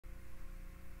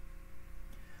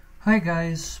Hi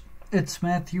guys, it's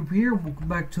Matthew here. Welcome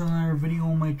back to another video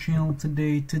on my channel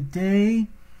today. Today,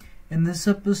 in this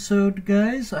episode,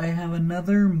 guys, I have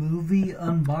another movie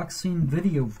unboxing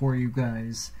video for you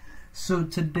guys. So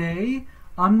today,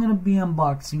 I'm going to be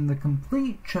unboxing the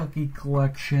complete Chucky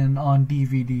collection on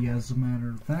DVD, as a matter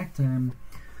of fact. I'm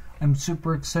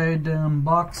super excited to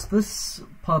unbox this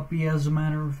puppy, as a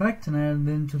matter of fact, and add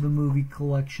it into the movie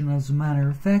collection, as a matter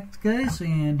of fact, guys.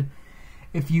 And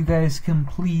if you guys can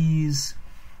please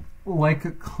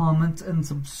like, comment, and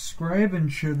subscribe, and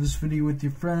share this video with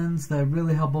your friends, that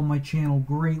really help on my channel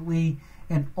greatly.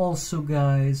 And also,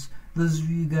 guys, those of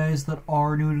you guys that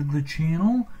are new to the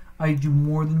channel, I do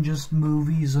more than just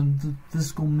movies and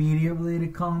physical media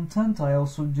related content. I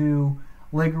also do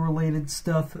Lego related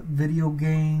stuff, video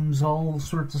games, all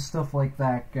sorts of stuff like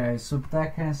that, guys. So if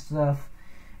that kind of stuff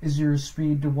is your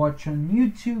speed to watch on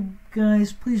YouTube,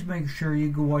 guys, please make sure you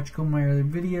go watch a couple of my other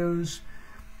videos.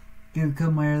 Give a couple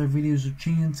of my other videos a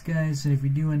chance, guys. And if you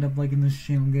do end up liking this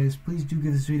channel, guys, please do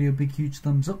give this video a big, huge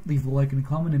thumbs up, leave a like and a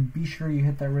comment, and be sure you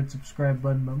hit that red subscribe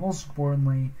button. But most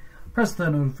importantly, press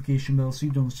that notification bell so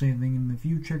you don't say anything in the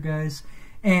future, guys.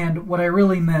 And what I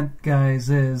really meant, guys,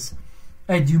 is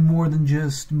I do more than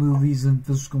just movies and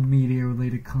physical media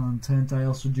related content. I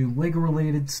also do Lego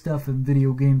related stuff and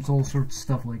video games, all sorts of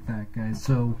stuff like that, guys.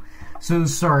 So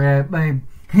sorry, I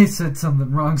said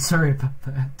something wrong. Sorry about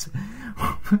that.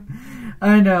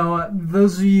 I know,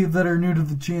 those of you that are new to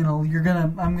the channel, you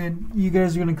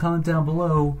guys are gonna comment down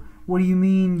below, what do you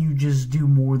mean you just do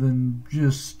more than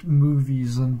just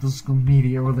movies and physical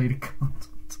media related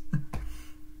content?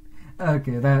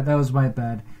 Okay, that was my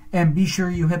bad. And be sure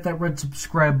you hit that red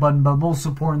subscribe button, but most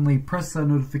importantly, press that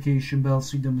notification bell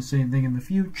so you don't miss anything in the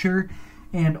future.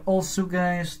 And also,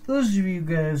 guys, those of you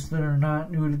guys that are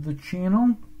not new to the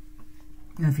channel,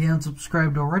 if you haven't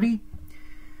subscribed already,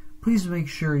 please make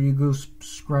sure you go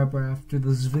subscribe after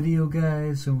this video,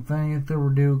 guys. And without any further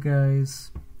ado,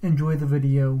 guys, enjoy the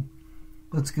video.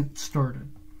 Let's get started.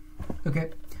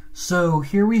 Okay, so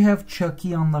here we have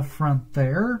Chucky on the front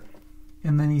there.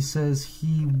 And then he says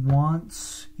he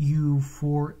wants you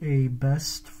for a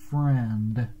best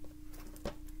friend.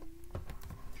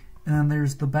 And then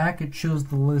there's the back. It shows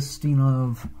the listing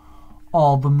of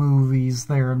all the movies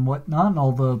there and whatnot, and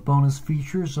all the bonus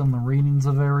features and the ratings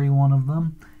of every one of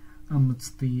them.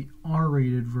 It's the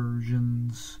R-rated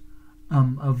versions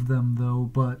of them,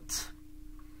 though, but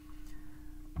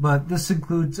this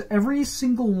includes every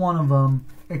single one of them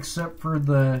except for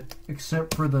the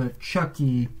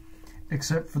Chucky.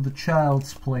 Except for the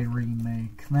Child's Play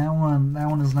remake. That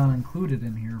one is not included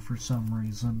in here for some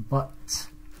reason, but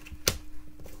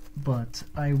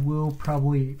I will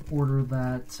probably order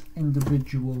that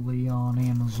individually on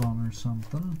Amazon or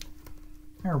something.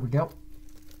 There we go.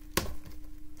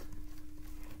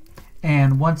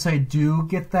 And once I do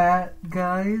get that,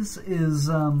 guys,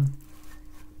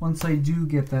 once I do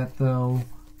get that though,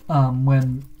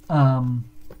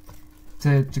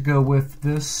 to go with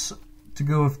this. To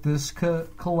go with this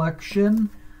collection,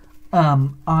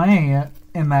 I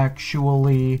am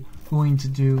actually going to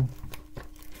do,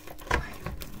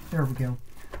 there we go,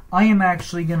 I am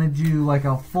actually going to do like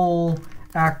a full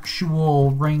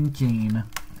actual ranking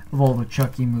of all the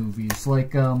Chucky movies.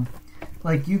 Like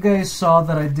you guys saw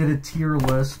that I did a tier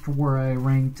list where I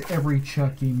ranked every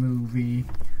Chucky movie,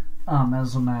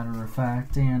 as a matter of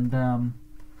fact, and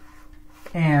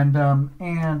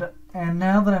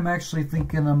now that I'm actually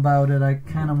thinking about it, I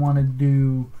kind of want to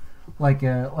do like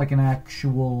an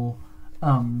actual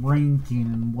ranking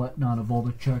and whatnot of all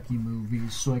the Chucky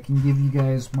movies, so I can give you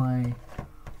guys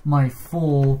my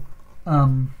full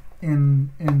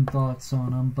in thoughts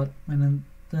on them. But I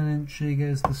didn't show you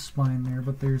guys the spine there,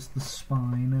 but there's the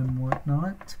spine and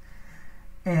whatnot,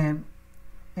 and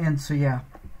so yeah.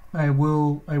 I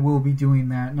will be doing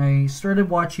that. And I started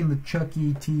watching the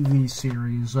Chucky TV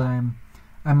series. I'm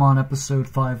on episode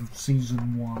 5 of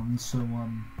season 1, so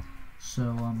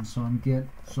I'm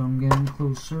getting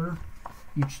closer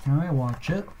each time I watch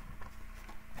it.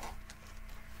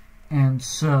 And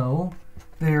so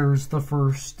there's the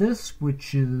first disc,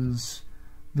 which is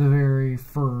the very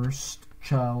first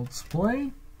Child's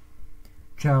Play,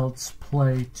 Child's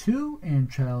Play 2, and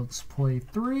Child's Play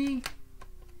 3.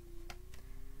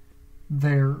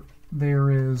 There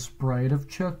is Bride of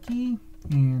Chucky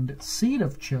and Seed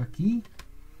of Chucky.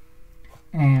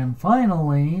 And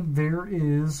finally, there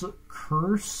is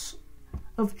Curse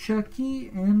of Chucky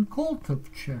and Cult of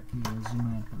Chucky, as a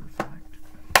matter of fact.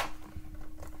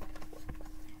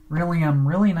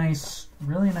 Really nice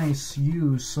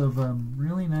use of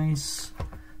really nice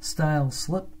style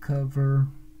slipcover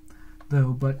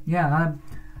though. But yeah,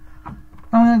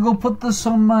 I'm gonna go put this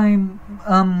on my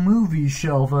movie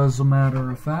shelf, as a matter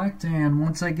of fact, and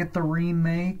once I get the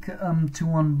remake to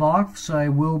unbox, I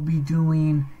will be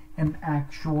doing an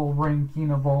actual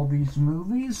ranking of all these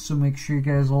movies, so make sure you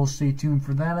guys all stay tuned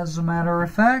for that, as a matter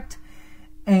of fact.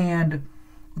 And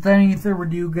without any further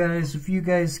ado, guys, if you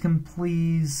guys can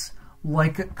please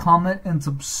like, comment, and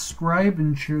subscribe,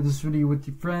 and share this video with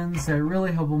your friends, that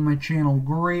really help on my channel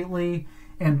greatly.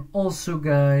 And also,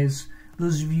 guys,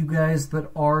 those of you guys that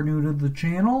are new to the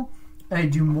channel, I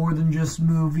do more than just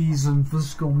movies and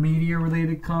physical media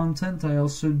related content. I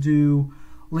also do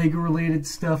Lego related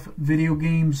stuff, video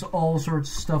games, all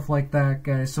sorts of stuff like that,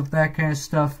 guys. So if that kind of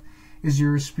stuff is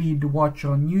your speed to watch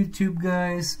on YouTube,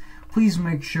 guys, please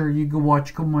make sure you go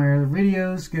watch a couple of my other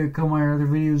videos. Get a couple of my other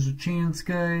videos a chance,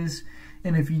 guys.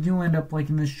 And if you do end up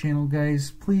liking this channel,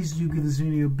 guys, please do give this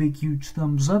video a big, huge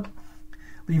thumbs up.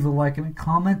 Leave a like and a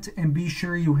comment. And be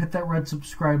sure you hit that red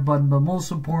subscribe button. But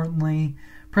most importantly,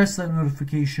 press that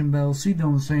notification bell so you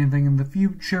don't miss anything in the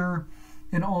future.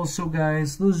 And also,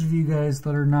 guys, those of you guys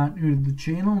that are not new to the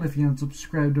channel, if you haven't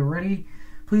subscribed already,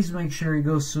 please make sure you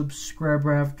go subscribe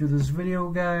right after this video,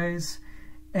 guys.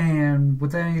 And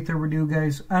without any further ado,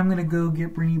 guys, I'm going to go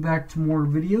bring you back to more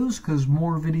videos, because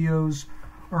more videos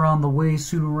are on the way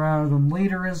sooner rather than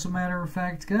later, as a matter of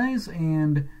fact, guys.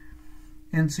 And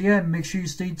so, yeah, make sure you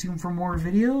stay tuned for more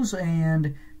videos,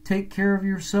 and take care of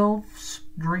yourselves,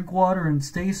 drink water, and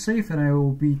stay safe, and I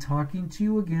will be talking to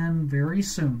you again very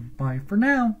soon. Bye for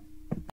now.